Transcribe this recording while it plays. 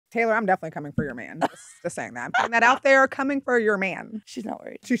Taylor, I'm definitely coming for your man. Just saying that. I'm putting that out there, coming for your man. She's not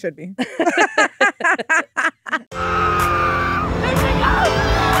worried. She should be.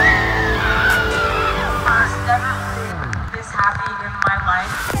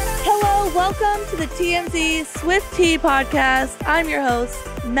 Hello, welcome to the TMZ SWIFTIES podcast. I'm your host,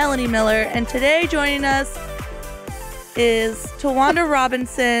 Melanie Miller, and today joining us is Tawanda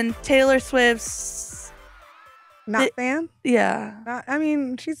Robinson, Taylor Swift's fan? Yeah. I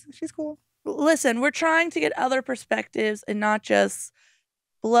mean, she's cool. Listen, we're trying to get other perspectives and not just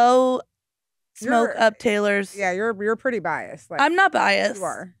blow smoke up Taylor's. Yeah, you're pretty biased. I'm not biased. You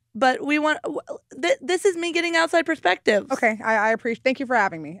are. But we want this is me getting outside perspectives. Okay, I appreciate. Thank you for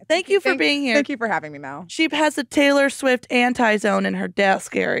having me. Thank you for being here. Thank you for having me, Mel. She has a Taylor Swift anti-zone in her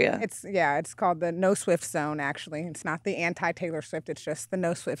desk area. It's called the No Swift Zone. Actually, it's not the anti-Taylor Swift. It's just the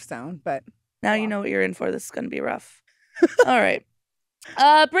No Swift Zone. But now you know what you're in for. This is going to be rough. All right.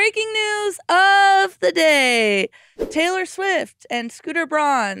 Breaking news of the day: Taylor Swift and Scooter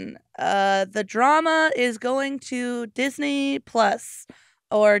Braun. The drama is going to Disney Plus.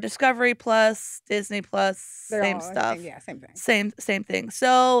 Or Discovery Plus, Disney Plus, same stuff. Same thing. Same thing.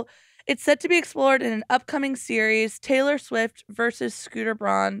 So it's set to be explored in an upcoming series, Taylor Swift versus Scooter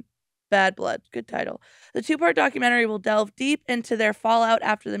Braun, Bad Blood. Good title. The two-part documentary will delve deep into their fallout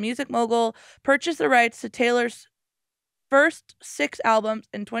after the music mogul purchased the rights to Taylor's first 6 albums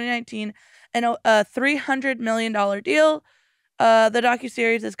in 2019 and a $300 million deal. The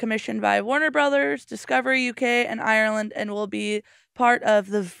docuseries is commissioned by Warner Brothers, Discovery UK, and Ireland, and will be part of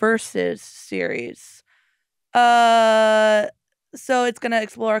the Versus series. So it's going to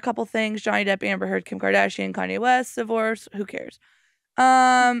explore a couple things: Johnny Depp, Amber Heard, Kim Kardashian, Kanye West, divorce. Who cares?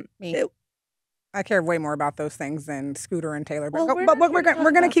 Me. I care way more about those things than Scooter and Taylor. But, well,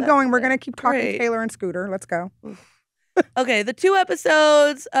 we're gonna keep going. We're gonna keep talking Taylor and Scooter. Let's go. Okay, the 2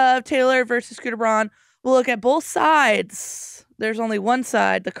 episodes of Taylor versus Scooter Braun will look at both sides. There's only one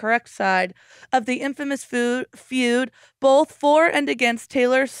side, the correct side, of the infamous feud, both for and against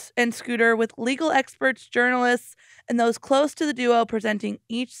Taylor and Scooter, with legal experts, journalists, and those close to the duo presenting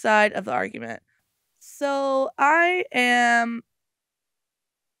each side of the argument. So I'm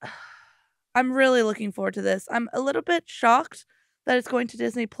really looking forward to this. I'm a little bit shocked that it's going to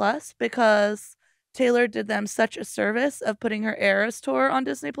Disney Plus because Taylor did them such a service of putting her Eras tour on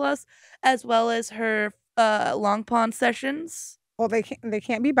Disney Plus, as well as her Long Pond sessions. Well, they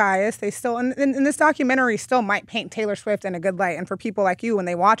can't be biased. They still and this documentary still might paint Taylor Swift in a good light. And for people like you, when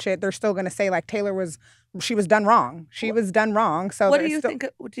they watch it, they're still going to say like she was done wrong. She was done wrong. So what do you think?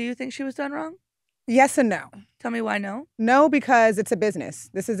 Do you think she was done wrong? Yes and no. Tell me why no. No, because it's a business.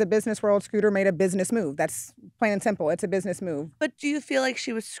 This is a business world. Scooter made a business move. That's plain and simple. It's a business move. But do you feel like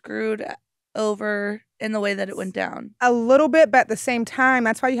she was screwed over in the way that it went down? A little bit, but at the same time,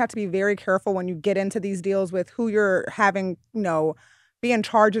 that's why you have to be very careful when you get into these deals with who you're having, be in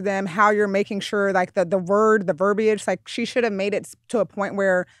charge of them, how you're making sure, like the verbiage, like she should have made it to a point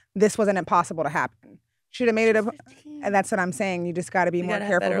where this wasn't impossible to happen. Should have made it, and that's what I'm saying. You just got to be more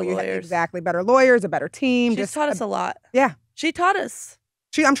careful who you have. Exactly. Better lawyers, a better team. She's taught us a lot. Yeah. She taught us.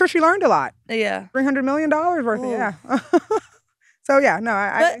 I'm sure she learned a lot. Yeah. $300 million worth. Yeah. So yeah, no,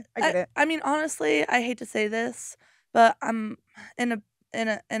 I get it. I mean, honestly, I hate to say this, but I'm in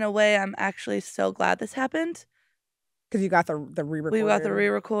a way I'm actually so glad this happened. Because you got the re-record. We got the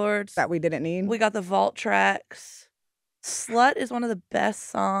re-records that we didn't need. We got the vault tracks. "Slut" is one of the best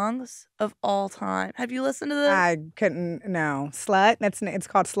songs of all time. Have you listened to this? I couldn't. No, "Slut." It's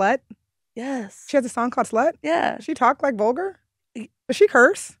called "Slut." Yes. She has a song called "Slut." Yeah. Does she talk like vulgar? Does she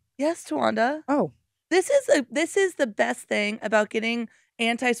curse? Yes, Tawanda. Oh. This is the best thing about getting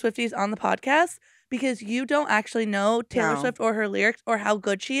anti-Swifties on the podcast, because you don't actually know Taylor Swift or her lyrics or how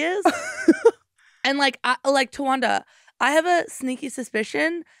good she is. And like Tawanda, I have a sneaky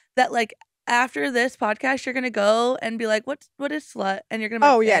suspicion that like after this podcast you're gonna go and be like, what is "Slut?" And you're gonna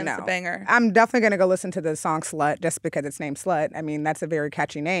be like, it's a banger. I'm definitely gonna go listen to the song "Slut" just because it's named Slut. I mean, that's a very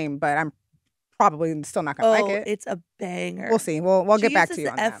catchy name, but I'm probably still not gonna like it. It's a banger. We'll see. We'll get back to you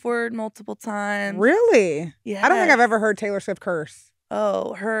on that. F word multiple times. Really? Yeah. I don't think I've ever heard Taylor Swift curse.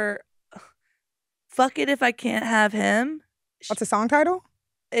 Oh, her "Fuck it if I can't have him." What's the song title?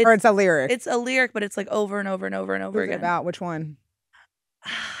 Or it's a lyric? It's a lyric, but it's like over and over and over and over Who's again. It about which one?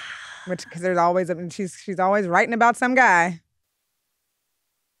 Because there's always she's always writing about some guy.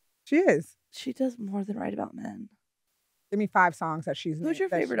 She is. She does more than write about men. Give me 5 songs that she's. Who's your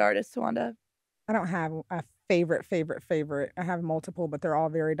favorite artist, Tawanda? I don't have a favorite. I have multiple, but they're all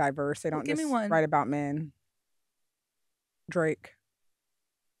very diverse. They don't just write about men. Drake.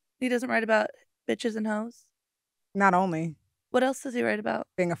 He doesn't write about bitches and hoes? Not only. What else does he write about?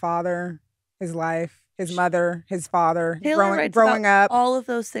 Being a father, his life, his mother, his father, Taylor writes growing about up. all of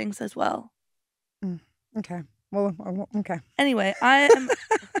those things as well. Okay. Well, okay. Anyway, I am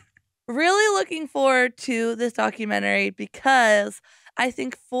really looking forward to this documentary because I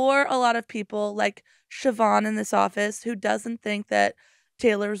think for a lot of people, like Siobhan in this office, who doesn't think that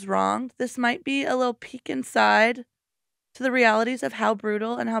Taylor's wronged, this might be a little peek inside to the realities of how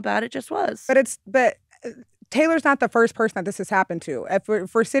brutal and how bad it just was. But Taylor's not the first person that this has happened to. If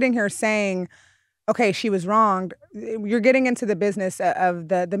we're sitting here saying, okay, she was wronged, you're getting into the business of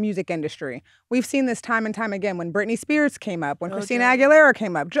the music industry. We've seen this time and time again when Britney Spears came up, when Christina Aguilera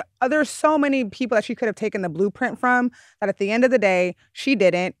came up. There's so many people that she could have taken the blueprint from that at the end of the day, she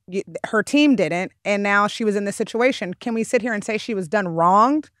didn't, her team didn't, and now she was in this situation. Can we sit here and say she was done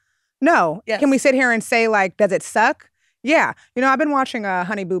wronged? No. Yes. Can we sit here and say, like, does it suck? Yeah. You know, I've been watching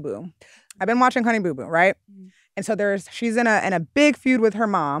Honey Boo Boo. Right? Mm-hmm. And so she's in a big feud with her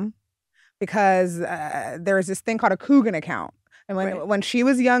mom because there's this thing called a Coogan account. And when she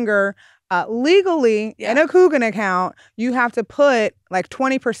was younger, legally in a Coogan account, you have to put like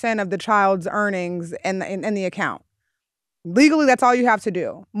 20% of the child's earnings in the account. Legally, that's all you have to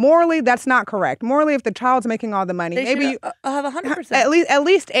do. Morally, that's not correct. Morally, if the child's making all the money, maybe you have 100%. At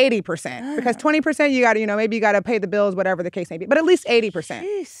least 80%. Because 20% you got to, maybe you got to pay the bills, whatever the case may be. But at least 80%.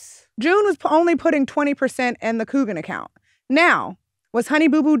 Jeez. June was only putting 20% in the Coogan account. Now, was Honey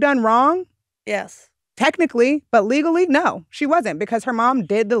Boo Boo done wrong? Yes. Technically, but legally, no, she wasn't, because her mom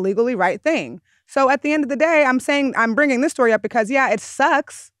did the legally right thing. So at the end of the day, I'm bringing this story up because, yeah, it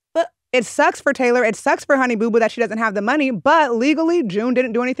sucks. It sucks for Taylor. It sucks for Honey Boo Boo that she doesn't have the money. But legally, June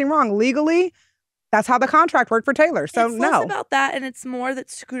didn't do anything wrong. Legally, that's how the contract worked for Taylor. So it's less about that, and it's more that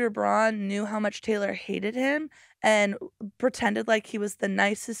Scooter Braun knew how much Taylor hated him and pretended like he was the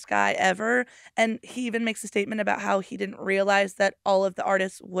nicest guy ever. And he even makes a statement about how he didn't realize that all of the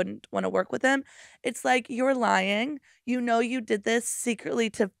artists wouldn't want to work with him. It's like, you're lying. You know you did this secretly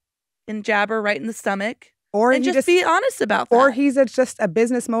to jab her right in the stomach. Or and just be honest about that. Or he's just a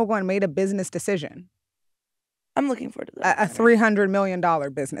business mogul and made a business decision. I'm looking forward to that. A $300 million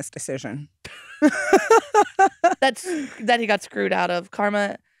business decision. That he got screwed out of.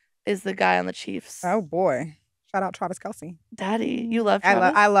 Karma is the guy on the Chiefs. Oh, boy. Shout out Travis Kelce. Daddy, you love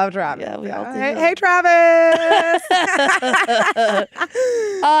Travis? I love Travis. Yeah, we all do. Hey, Travis!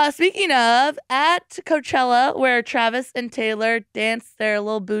 Speaking of, at Coachella, where Travis and Taylor danced their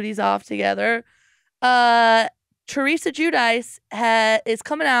little booties off together, Teresa Giudice is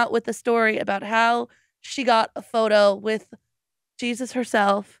coming out with a story about how she got a photo with Jesus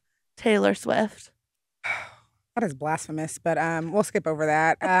herself, Taylor Swift. That is blasphemous, but we'll skip over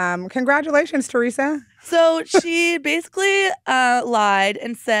that. Congratulations, Teresa. So she basically lied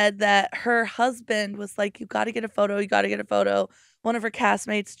and said that her husband was like, you got to get a photo, you got to get a photo. One of her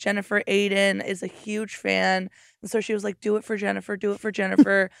castmates, Jennifer Aiden, is a huge fan. And so she was like, do it for Jennifer, do it for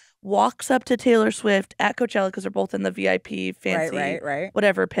Jennifer. Walks up to Taylor Swift at Coachella because they're both in the VIP fancy,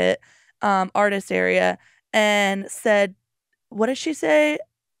 whatever pit, artist area, and said, what did she say?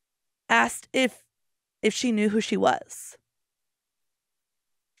 Asked if she knew who she was.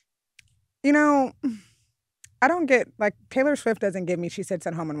 You know, I don't get, like, Taylor Swift doesn't give me She Sits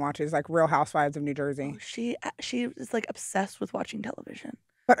at Home and Watches, like, Real Housewives of New Jersey. Oh, she is, like, obsessed with watching television.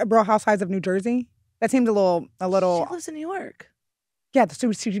 But Real Housewives of New Jersey? That seems a little... She lives in New York. Yeah,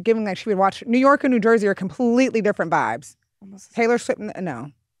 so she's giving, like, she would watch... New York and New Jersey are completely different vibes. Taylor Swift, no.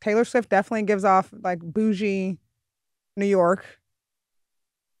 Taylor Swift definitely gives off, like, bougie New York.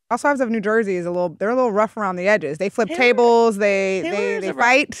 Housewives of New Jersey they're a little rough around the edges. They flip tables, they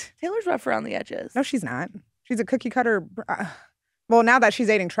fight. Taylor's rough around the edges. No, she's not. She's a cookie cutter. Well, now that she's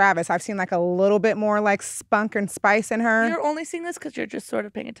dating Travis, I've seen like a little bit more like spunk and spice in her. You're only seeing this because you're just sort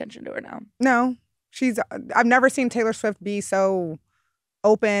of paying attention to her now. No, I've never seen Taylor Swift be so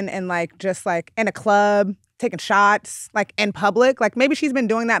open and like just like in a club, taking shots, like in public. Like maybe she's been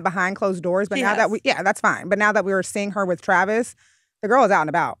doing that behind closed doors, but that's fine. But now that we were seeing her with Travis, the girl is out and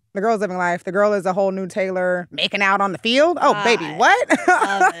about. The girl is living life. The girl is a whole new Taylor, making out on the field. Oh, baby, what?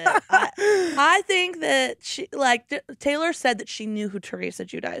 Love it. I think that Taylor said that she knew who Teresa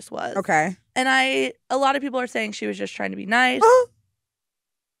Giudice was. Okay. And a lot of people are saying she was just trying to be nice.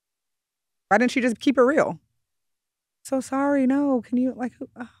 Why didn't she just keep it real? So sorry, no. Can you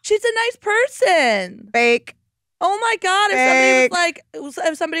She's a nice person. Fake. Oh my God.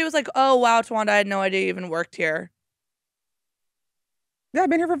 If somebody was like, oh wow, Tawanda, I had no idea you even worked here. Yeah, I've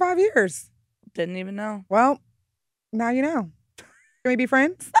been here for 5 years. Didn't even know. Well, now you know. Can we be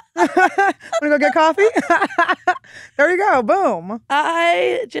friends? Want to go get coffee? There you go. Boom.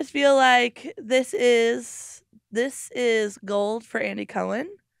 I just feel like this is this is gold for Andy Cohen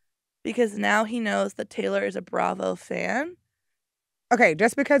because now he knows that Taylor is a Bravo fan. Okay,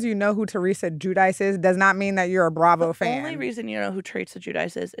 just because you know who Teresa Giudice is does not mean that you're a Bravo fan. The only reason you know who Teresa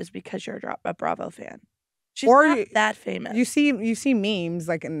Giudice is because you're a Bravo fan. She's Or not that famous. You see memes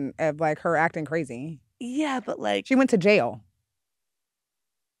like of like her acting crazy. Yeah, but like she went to jail.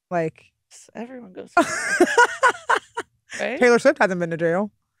 Like everyone goes to jail. Right? Taylor Swift hasn't been to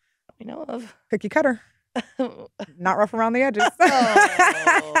jail. We know of. Cookie cutter. Not rough around the edges.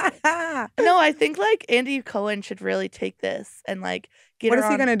 Oh. No, I think like Andy Cohen should really take this and like what is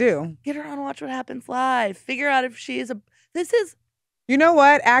he gonna do? Get her on Watch What Happens Live. Figure out if she is this is you know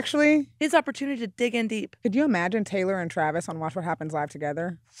what, actually? His opportunity to dig in deep. Could you imagine Taylor and Travis on Watch What Happens Live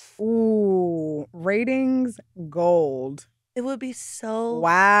together? Ooh, ratings gold. It would be so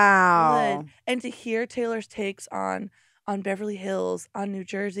wow. good. And to hear Taylor's takes on Beverly Hills, on New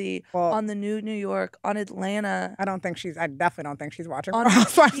Jersey, on the new New York, on Atlanta. I definitely don't think she's watching.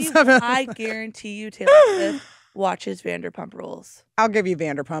 I guarantee you Taylor Swift watches Vanderpump Rules. I'll give you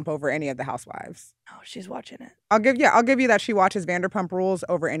Vanderpump over any of the Housewives. Oh, she's watching it. I'll give you that she watches Vanderpump Rules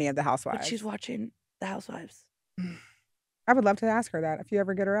over any of the Housewives. But she's watching the Housewives. I would love to ask her that. If you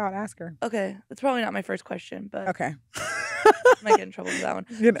ever get her out, ask her. Okay. That's probably not my first question, but okay. I might get in trouble with that one.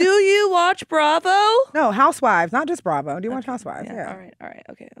 You know. Do you watch Bravo? No, Housewives, not just Bravo. Do you watch Housewives? Yeah. All right.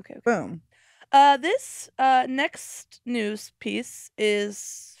 Okay. Boom. This next news piece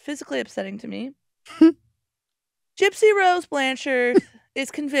is physically upsetting to me. Gypsy Rose Blanchard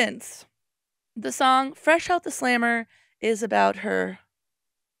is convinced the song Fresh Out the Slammer is about her.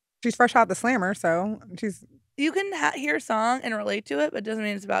 She's fresh out the slammer, so she's... You can hear a song and relate to it, but it doesn't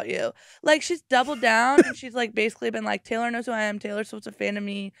mean it's about you. Like, she's doubled down, and she's, like, basically been like, Taylor knows who I am, Taylor Swift's a fan of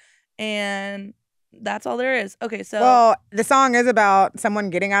me, and that's all there is. Okay, so... Well, the song is about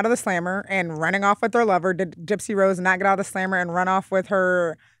someone getting out of the slammer and running off with their lover. Did Gypsy Rose not get out of the slammer and run off with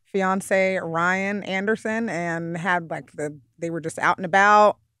her fiance, Ryan Anderson, and had, like, they were just out and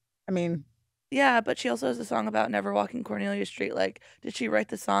about? I mean... Yeah, but she also has a song about never walking Cornelia Street. Like, did she write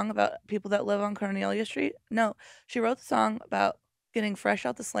the song about people that live on Cornelia Street? No. She wrote the song about getting fresh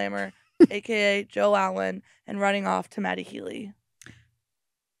out the slammer, a.k.a. Joe Allen, and running off to Maddie Healy.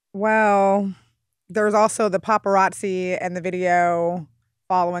 Well, there's also the paparazzi and the video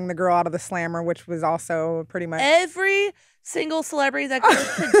following the girl out of the slammer, which was also pretty much... Every single celebrity that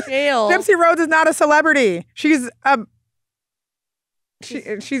goes to jail... Gypsy Rose is not a celebrity. She's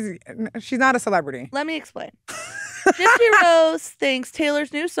she's not a celebrity. Let me explain. Gypsy Rose thinks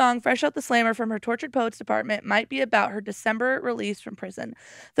Taylor's new song, Fresh Out the Slammer, from her Tortured Poets department might be about her December release from prison.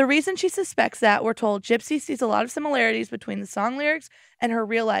 The reason she suspects that, we're told, Gypsy sees a lot of similarities between the song lyrics and her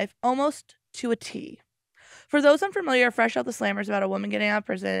real life, almost to a T. For those unfamiliar, Fresh Out the Slammer is about a woman getting out of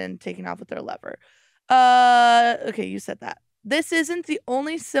prison and taking off with her lover. Okay, you said that. This isn't the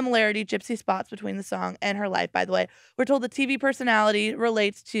only similarity Gypsy spots between the song and her life, by the way. We're told the TV personality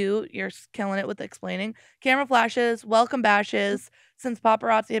relates to, you're killing it with explaining, camera flashes, welcome bashes, since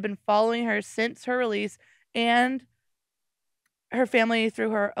paparazzi have been following her since her release, and her family threw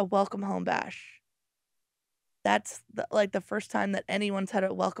her a welcome home bash. That's the first time that anyone's had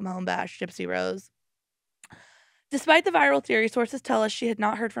a welcome home bash, Gypsy Rose. Despite the viral theory, sources tell us she had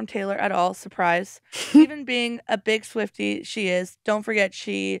not heard from Taylor at all. Surprise. Even being a big Swiftie she is, don't forget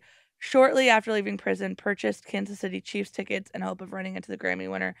she, shortly after leaving prison, purchased Kansas City Chiefs tickets in hope of running into the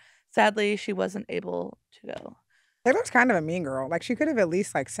Grammy winner. Sadly, she wasn't able to go. Taylor's kind of a mean girl. Like, she could have at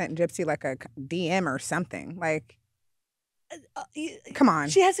least, like, sent Gypsy, like, a DM or something. Like, come on.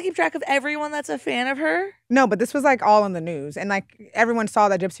 She has to keep track of everyone that's a fan of her. No, but this was like all in the news. And like everyone saw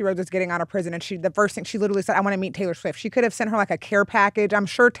that Gypsy Rose was getting out of prison. And the first thing she literally said, I want to meet Taylor Swift. She could have sent her like a care package. I'm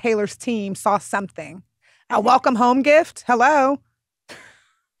sure Taylor's team saw something. A welcome home gift. Hello.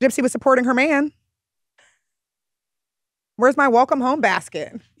 Gypsy was supporting her man. Where's my welcome home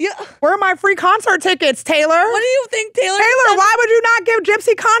basket? Yeah. Where are my free concert tickets, Taylor? What do you think, Taylor? Taylor, why would you not give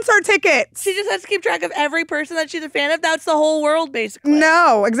Gypsy concert tickets? She just has to keep track of every person that she's a fan of. That's the whole world, basically.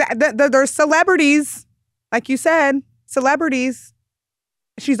 No, exactly. There's celebrities, like you said, celebrities.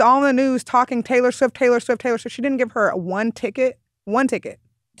 She's all in the news talking Taylor Swift, Taylor Swift, Taylor Swift. She didn't give her one ticket. One ticket.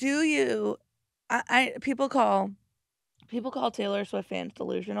 Do you? People call Taylor Swift fans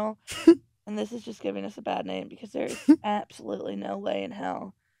delusional. And this is just giving us a bad name because there is absolutely no way in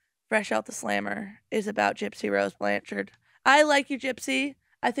hell Fresh Out the Slammer is about Gypsy Rose Blanchard. I like you, Gypsy.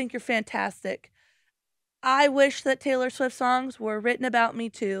 I think you're fantastic. I wish that Taylor Swift songs were written about me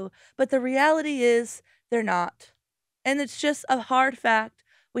too, but the reality is they're not. And it's just a hard fact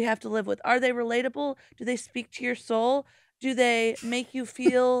we have to live with. Are they relatable? Do they speak to your soul? Do they make you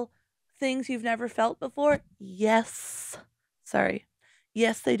feel things you've never felt before? Yes. Sorry.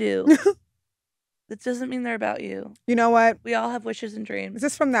 Yes, they do. That doesn't mean they're about you. You know what? We all have wishes and dreams. Is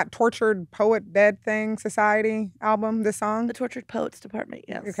this from that Tortured Poet Dead Thing Society album, this song? The Tortured Poets Department,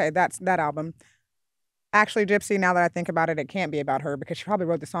 yes. Okay, that's that album. Actually, Gypsy, now that I think about it, it can't be about her because she probably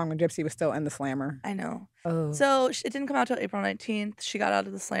wrote the song when Gypsy was still in the Slammer. I know. Oh. So it didn't come out till April 19th. She got out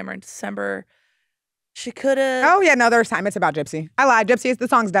of the Slammer in December. She could have. Oh, yeah, no, there's time. It's about Gypsy. I lied. Gypsy, the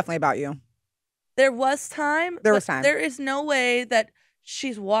song's definitely about you. There was time. There was time. There is no way that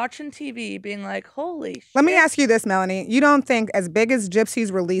she's watching TV being like, holy shit. Let me ask you this, Melanie. You don't think as big as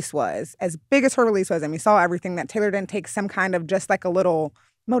Gypsy's release was, as big as her release was, and we saw everything, that Taylor didn't take some kind of just like a little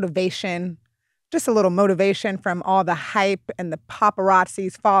motivation, just a little motivation from all the hype and the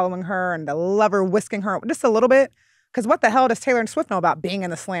paparazzis following her and the lover whisking her, just a little bit? Because what the hell does Taylor Swift know about being in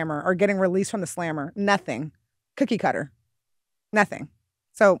the Slammer or getting released from the Slammer? Nothing. Cookie cutter. Nothing.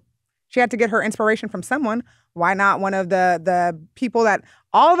 So she had to get her inspiration from someone. Why not one of the people that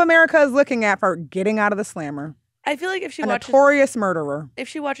all of America is looking at for getting out of the Slammer? I feel like if she a watches notorious murderer. If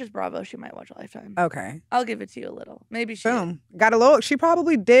she watches Bravo, she might watch Lifetime. Okay. I'll give it to you a little. Maybe she Boom. Got a little. She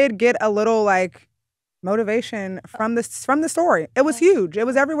probably did get a little like motivation from the story. It was huge. It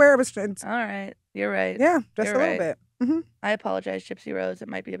was everywhere. It was. All right. You're right. Yeah, just You're a little right. bit. Mm-hmm. I apologize, Gypsy Rose. It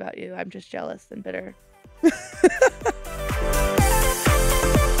might be about you. I'm just jealous and bitter.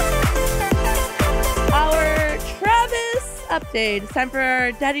 Our Travis update. It's time for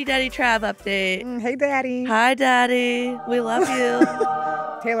our Daddy Trav update. Hey, Daddy. Hi, Daddy. We love you.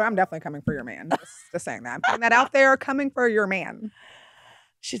 Taylor, I'm definitely coming for your man. Just saying that. I'm putting that out there, coming for your man.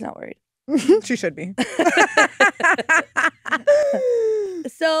 She's not worried. She should be.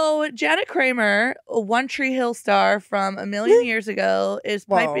 So Janet Kramer, a One Tree Hill star from a million years ago, is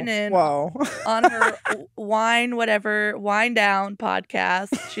piping in on her Wine Down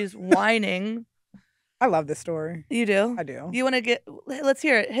podcast. She's whining. I love this story. You do? I do. You want to let's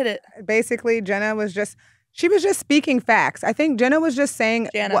hear it. Hit it. Basically, Jenna was just speaking facts. I think Jenna was just saying,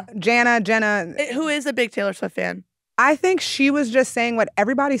 Jenna. Who is a big Taylor Swift fan. I think she was just saying what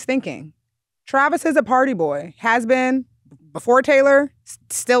everybody's thinking. Travis is a party boy, has been before Taylor,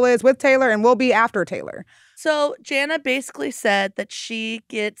 still is with Taylor, and will be after Taylor. So Jana basically said that she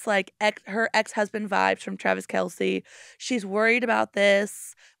gets like her ex-husband vibes from Travis Kelce. She's worried about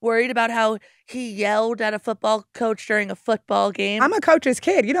this, worried about how he yelled at a football coach during a football game. I'm a coach's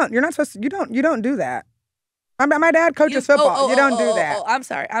kid. You don't do that. My dad coaches football. You don't do that. I'm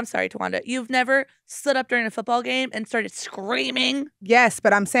sorry, Tawanda. You've never stood up during a football game and started screaming? Yes,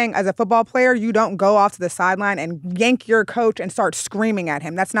 but I'm saying as a football player, you don't go off to the sideline and yank your coach and start screaming at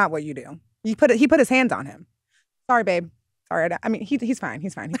him. That's not what you do. He put his hands on him. Sorry, babe. Sorry. I mean, he's fine.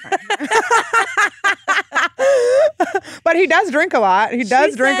 He's fine. But he does drink a lot. He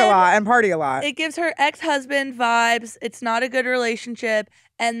does drink a lot and party a lot. It gives her ex-husband vibes. It's not a good relationship.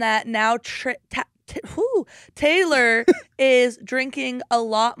 And that now Taylor is drinking a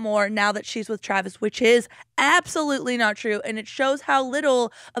lot more now that she's with Travis, which is absolutely not true. And it shows how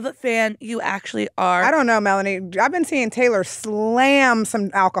little of a fan you actually are. I don't know, Melanie. I've been seeing Taylor slam some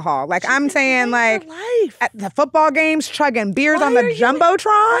alcohol. Like, I'm saying, like, at the football games, chugging beers on the Jumbotron.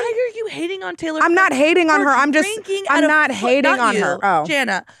 Why are you hating on Taylor? I'm not hating on her. I'm not hating on her. Oh.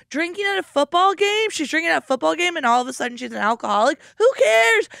 Jana, drinking at a football game? She's drinking at a football game and all of a sudden she's an alcoholic? Who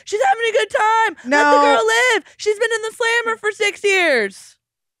cares? She's having a good time. No. Let the girl live. She's been in the Slammer for 6 years.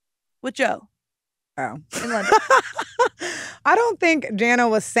 With Joe. Oh. In London. I don't think Jana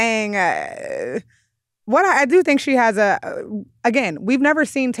was saying what I do think she has again, we've never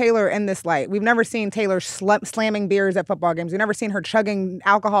seen Taylor in this light. We've never seen Taylor slamming beers at football games. We've never seen her chugging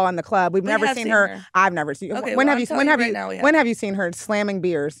alcohol in the club. We've never seen her. I've never seen. Okay, when have you seen her slamming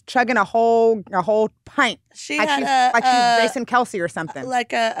beers, chugging a whole pint? She's Jason Kelce or something.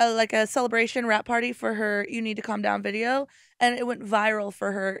 Like a celebration rap party for her You Need to Calm Down video, and it went viral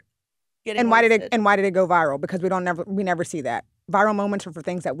for her. And why did it go viral? Because we never see that. Viral moments are for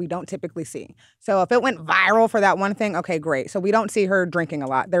things that we don't typically see. So if it went viral for that one thing, okay, great. So we don't see her drinking a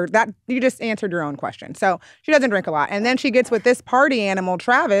lot. You just answered your own question. So she doesn't drink a lot. And then she gets with this party animal,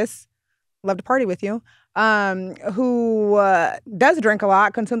 Travis, love to party with you, who does drink a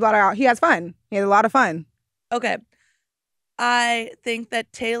lot, consumes a lot of alcohol. He has fun. He has a lot of fun. Okay. I think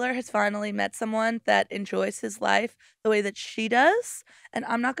that Taylor has finally met someone that enjoys his life the way that she does. And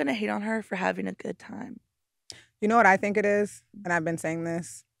I'm not going to hate on her for having a good time. You know what I think it is? And I've been saying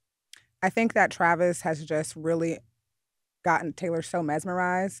this. I think that Travis has just really gotten Taylor so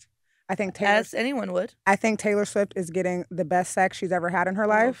mesmerized. I think as anyone would. I think Taylor Swift is getting the best sex she's ever had in her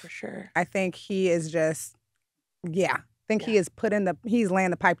life. For sure. I think he is just, he is he's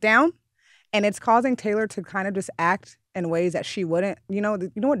laying the pipe down. And it's causing Taylor to kind of just act in ways that she wouldn't. You know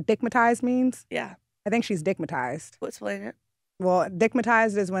what dickmatized means? Yeah. I think she's dickmatized. Explain it. Well,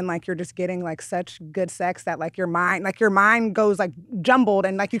 dickmatized is when like you're just getting like such good sex that like your mind goes like jumbled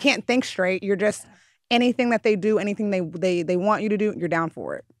and like you can't think straight. You're just anything that they do, anything they want you to do, you're down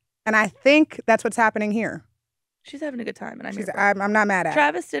for it. And I think that's what's happening here. She's having a good time, and I'm here. I'm not mad at it.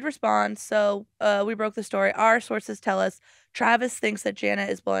 Travis did respond, so we broke the story. Our sources tell us Travis thinks that Jana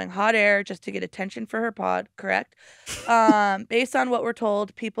is blowing hot air just to get attention for her pod, correct? Based on what we're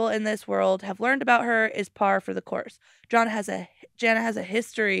told, people in this world have learned about her is par for the course. Jana has a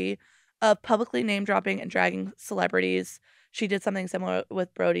history of publicly name-dropping and dragging celebrities. She did something similar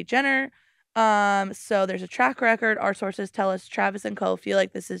with Brody Jenner. So there's a track record. Our sources tell us Travis and co feel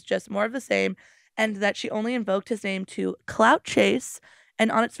like this is just more of the same, and that she only invoked his name to clout chase, and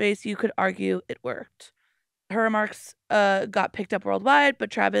on its face, you could argue it worked. Her remarks got picked up worldwide,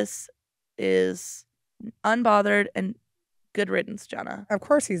 but Travis is unbothered and good riddance, Jana. Of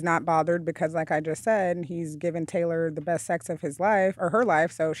course he's not bothered because, like I just said, he's given Taylor the best sex of his life, or her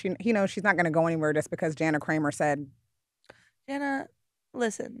life, so he knows she's not going to go anywhere just because Jana Kramer said. Jana,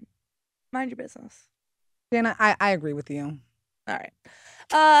 listen, mind your business. Jana, I agree with you. All right.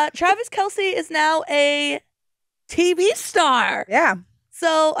 Travis Kelce is now a TV star. Yeah.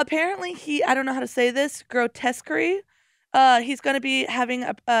 So apparently I don't know how to say this, grotesquerie. He's going to be having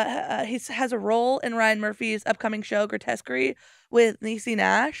he has a role in Ryan Murphy's upcoming show, Grotesquerie, with Niecy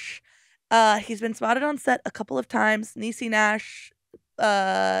Nash. He's been spotted on set a couple of times. Niecy Nash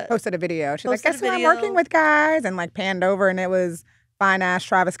posted a video. She's like, guess who I'm working with, guys? And like panned over, and it was fine ass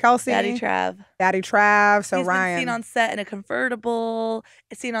Travis Kelce. Daddy Trav. So he's Ryan. He's been seen on set in a convertible.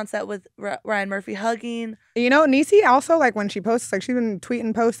 Seen on set with Ryan Murphy hugging. You know, Niecy also, like when she posts, like she's been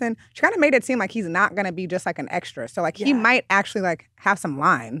tweeting, posting, she kind of made it seem like he's not going to be just like an extra. So like he might actually like have some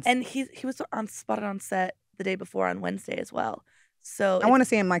lines. And he was spotted on set the day before on Wednesday as well. So I want to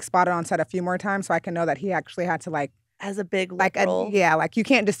see him like spotted on set a few more times so I can know that he actually had to like. Has a big role. Like you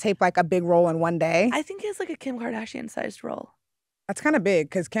can't just tape like a big role in one day. I think he has like a Kim Kardashian sized role. That's kind of big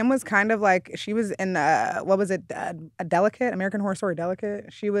because Kim was kind of like, she was in, what was it, a Delicate, American Horror Story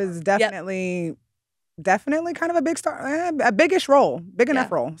Delicate. She was definitely kind of a big star, a biggish role, big enough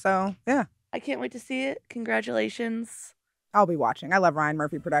role. So, yeah. I can't wait to see it. Congratulations. I'll be watching. I love Ryan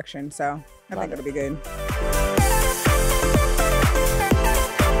Murphy production, so I think it'll be good.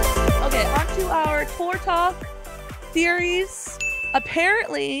 Okay, on to our tour talk series.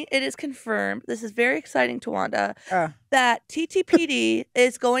 Apparently, it is confirmed, this is very exciting to Wanda, that TTPD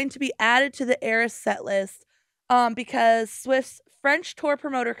is going to be added to the Eras set list because Swift's French tour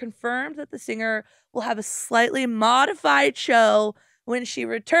promoter confirmed that the singer will have a slightly modified show when she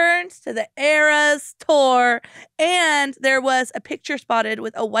returns to the Eras tour. And there was a picture spotted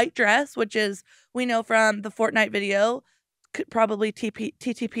with a white dress, which is, we know from the Fortnight video, probably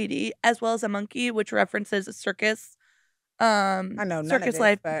TTPD, as well as a monkey, which references a circus. I know circus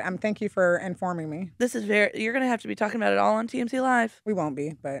life, but thank you for informing me. This is you're gonna have to be talking about it all on TMZ Live. We won't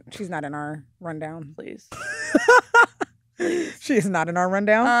be, but she's not in our rundown. Please. Please. She is not in our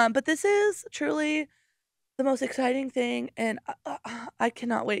rundown. But this is truly the most exciting thing, and I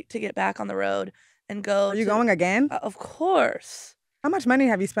cannot wait to get back on the road and go. Are you going again? Of course. How much money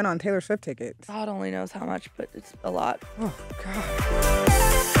have you spent on Taylor Swift tickets? God only knows how much, but it's a lot. Oh God.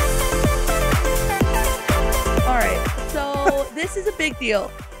 All right, so this is a big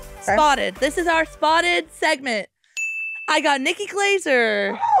deal. Okay. Spotted. This is our spotted segment. I got Nikki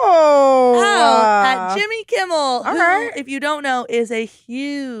Glaser at Jimmy Kimmel, who, if you don't know, is a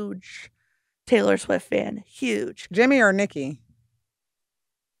huge Taylor Swift fan. Huge. Jimmy or Nikki?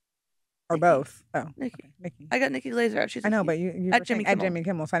 Or Nikki. Both? Oh, Nikki. Okay. Nikki. I got Nikki Glaser out. I know, but you at Jimmy Kimmel. At Jimmy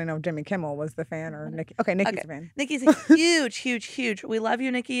Kimmel, so I didn't know if Jimmy Kimmel was the fan or Nikki. Okay, Nikki's a fan. Nikki's a huge. We love you,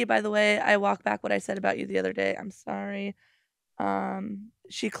 Nikki. By the way, I walk back what I said about you the other day. I'm sorry.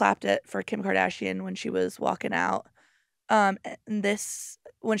 She clapped it for Kim Kardashian when she was walking out. And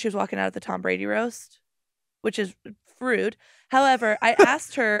when she was walking out at the Tom Brady roast, which is rude. However, I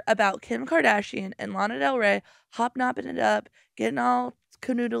asked her about Kim Kardashian and Lana Del Rey hobnobbing it up, getting all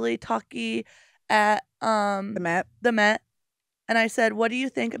canoodly talky at the Met. And I said, what do you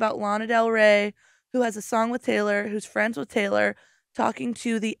think about Lana Del Rey, who has a song with Taylor, who's friends with Taylor, talking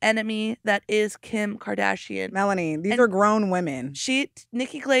to the enemy that is Kim Kardashian? Melanie, these are grown women.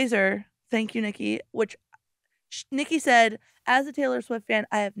 Nikki Glaser, thank you, Nikki, which Nikki said, as a Taylor Swift fan,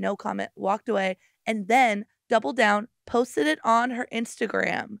 I have no comment, walked away, and then doubled down, posted it on her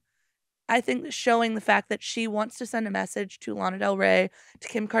Instagram. I think showing the fact that she wants to send a message to Lana Del Rey, to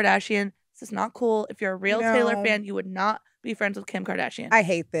Kim Kardashian, This is not cool. If you're a real Taylor No. fan, you would not be friends with Kim Kardashian. I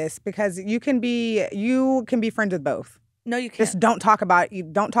hate this because you can be friends with both. No, you can't. Just don't talk about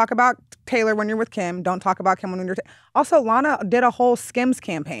Taylor when you're with Kim. Don't talk about Kim when you're. Also, Lana did a whole Skims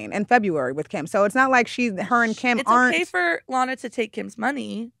campaign in February with Kim, so it's not like her and Kim aren't. It's okay for Lana to take Kim's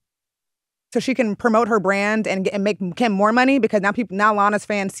money, so she can promote her brand and make Kim more money because now Lana's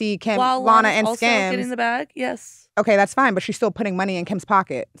fans see Kim, while Lana, Lana's and also Skims getting the bag. Yes. Okay, that's fine, but she's still putting money in Kim's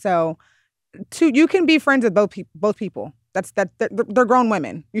pocket. So, you can be friends with both people. They're grown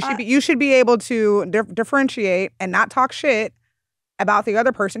women. You should be able to differentiate and not talk shit about the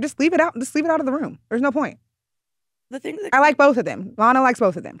other person. Just leave it out. Just leave it out of the room. There's no point. I like both of them. Lana likes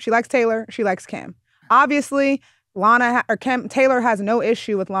both of them. She likes Taylor. She likes Kim. Obviously, Taylor has no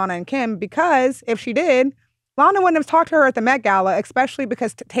issue with Lana and Kim because if she did, Lana wouldn't have talked to her at the Met Gala, especially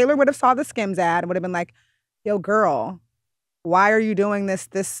because Taylor would have saw the Skims ad and would have been like, "Yo, girl, why are you doing this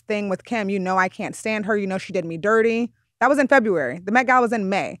thing with Kim? You know I can't stand her. You know she did me dirty." That was in February. The Met Gala was in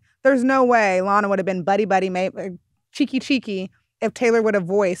May. There's no way Lana would have been buddy, cheeky if Taylor would have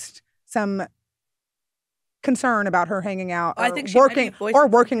voiced some concern about her hanging out or I think she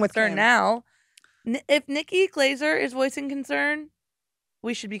working with Kim. Now, if Nikki Glaser is voicing concern,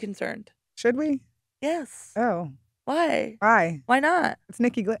 we should be concerned. Should we? Yes. Oh. Why? Why? Why not? It's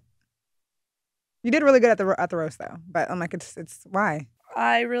Nikki Glaser. You did really good at the roast though, but I'm like it's why?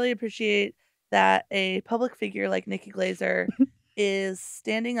 I really appreciate that a public figure like Nikki Glaser is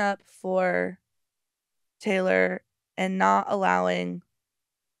standing up for Taylor and not allowing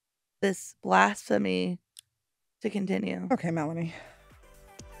this blasphemy to continue. Okay, Melanie.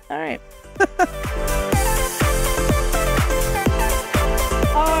 All right.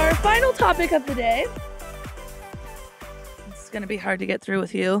 Our final topic of the day. It's going to be hard to get through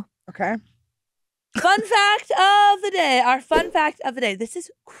with you. Okay. Fun fact of the day. Our fun fact of the day. This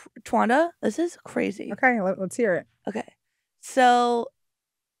is, Twanda, this is crazy. Okay, let's hear it. Okay. So,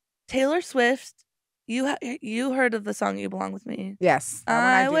 Taylor Swift, you heard of the song You Belong With Me? Yes.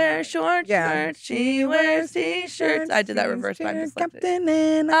 I wear short skirts, she wears t-shirts. I did that reverse, but I'm just like,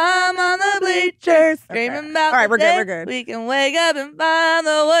 I'm on the bleachers, screaming about all right, we're good. We can wake up and find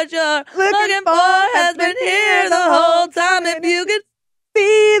that what you're looking for has been here the whole time. If you could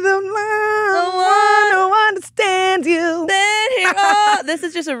see the one who understands you. Then here, oh, this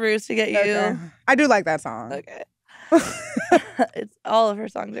is just a ruse to get you. Okay. I do like that song. Okay. It's all of her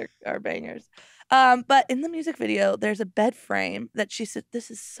songs are bangers. But in the music video, there's a bed frame that she said,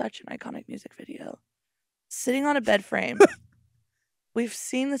 this is such an iconic music video. Sitting on a bed frame. We've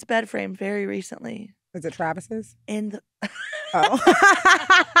seen this bed frame very recently. Is it Travis's? In the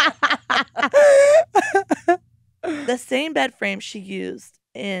the same bed frame she used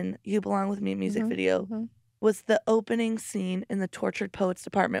in You Belong With Me music video was the opening scene in the Tortured Poets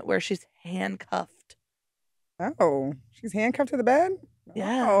department where she's handcuffed. Oh, she's handcuffed to the bed?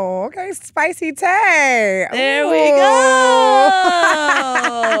 Yeah. Oh, okay. Spicy Tay. There we go.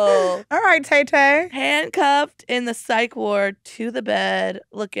 All right, Tay Tay. Handcuffed in the psych ward to the bed,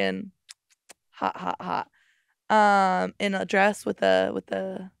 looking hot. In a dress with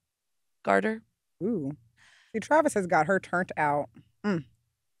a garter. Ooh. See, Travis has got her turned out.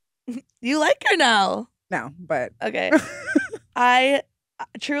 You like her now? No, but okay. I've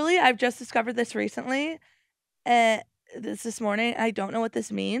just discovered this recently. This morning. I don't know what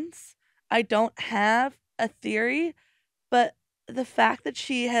this means. I don't have a theory, but the fact that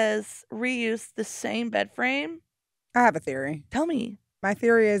she has reused the same bed frame. I have a theory. Tell me. My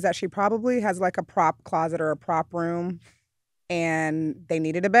theory is that she probably has like a prop closet or a prop room and they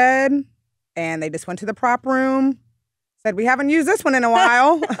needed a bed and they just went to the prop room, said, we haven't used this one in a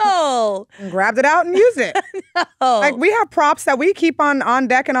while. No. And grabbed it out and used it. No. Like we have props that we keep on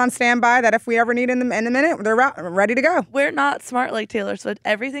deck and on standby that if we ever need in a minute, they're ready to go. We're not smart like Taylor Swift.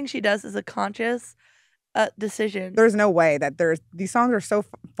 Everything she does is a conscious decision. There's no way that these songs are so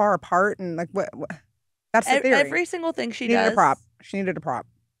far apart and like what that's the theory. Every single thing she needed does. A prop. She needed a prop.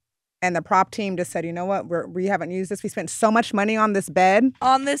 And the prop team just said, you know what? We haven't used this. We spent so much money on this bed.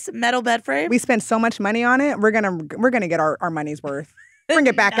 On this metal bed frame? We spent so much money on it. We're gonna get our money's worth. Bring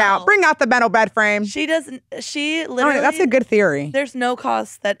it back out. Bring out the metal bed frame. She doesn't. She literally. That's a good theory. There's no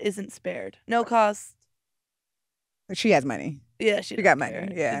cost that isn't spared. No cost. She has money. Yeah, she got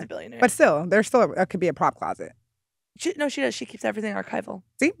money. Yeah, she's a billionaire. But still, it could be a prop closet. She does. She keeps everything archival.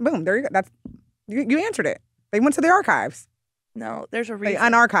 See, boom, there you go. That's you answered it. They went to the archives. No, there's a reason. They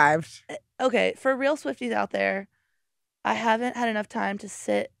unarchived. Okay, for real Swifties out there, I haven't had enough time to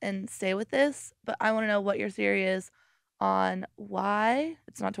sit and stay with this, but I want to know what your theory is on why,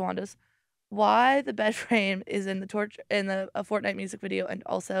 it's not Tawanda's, why the bed frame is in the a Fortnite music video and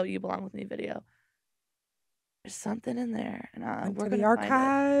also You Belong With Me video. There's something in there, and we're the gonna find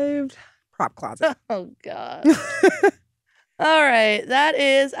archived prop closet. Oh God. All right, that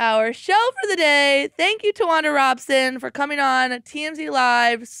is our show for the day. Thank you to Wanda Robson for coming on TMZ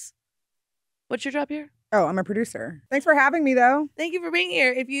Lives. What's your job here? Oh, I'm a producer. Thanks for having me, though. Thank you for being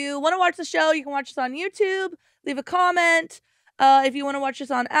here. If you want to watch the show, you can watch us on YouTube. Leave a comment. If you want to watch us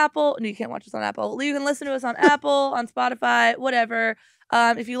on Apple, no, you can't watch us on Apple. You can listen to us on Apple, on Spotify, whatever.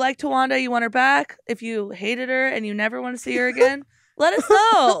 If you like Tawanda, you want her back. If you hated her and you never want to see her again, let us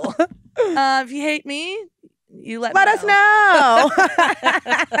know. If you hate me, you let us know.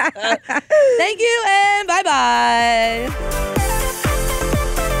 Thank you and bye-bye.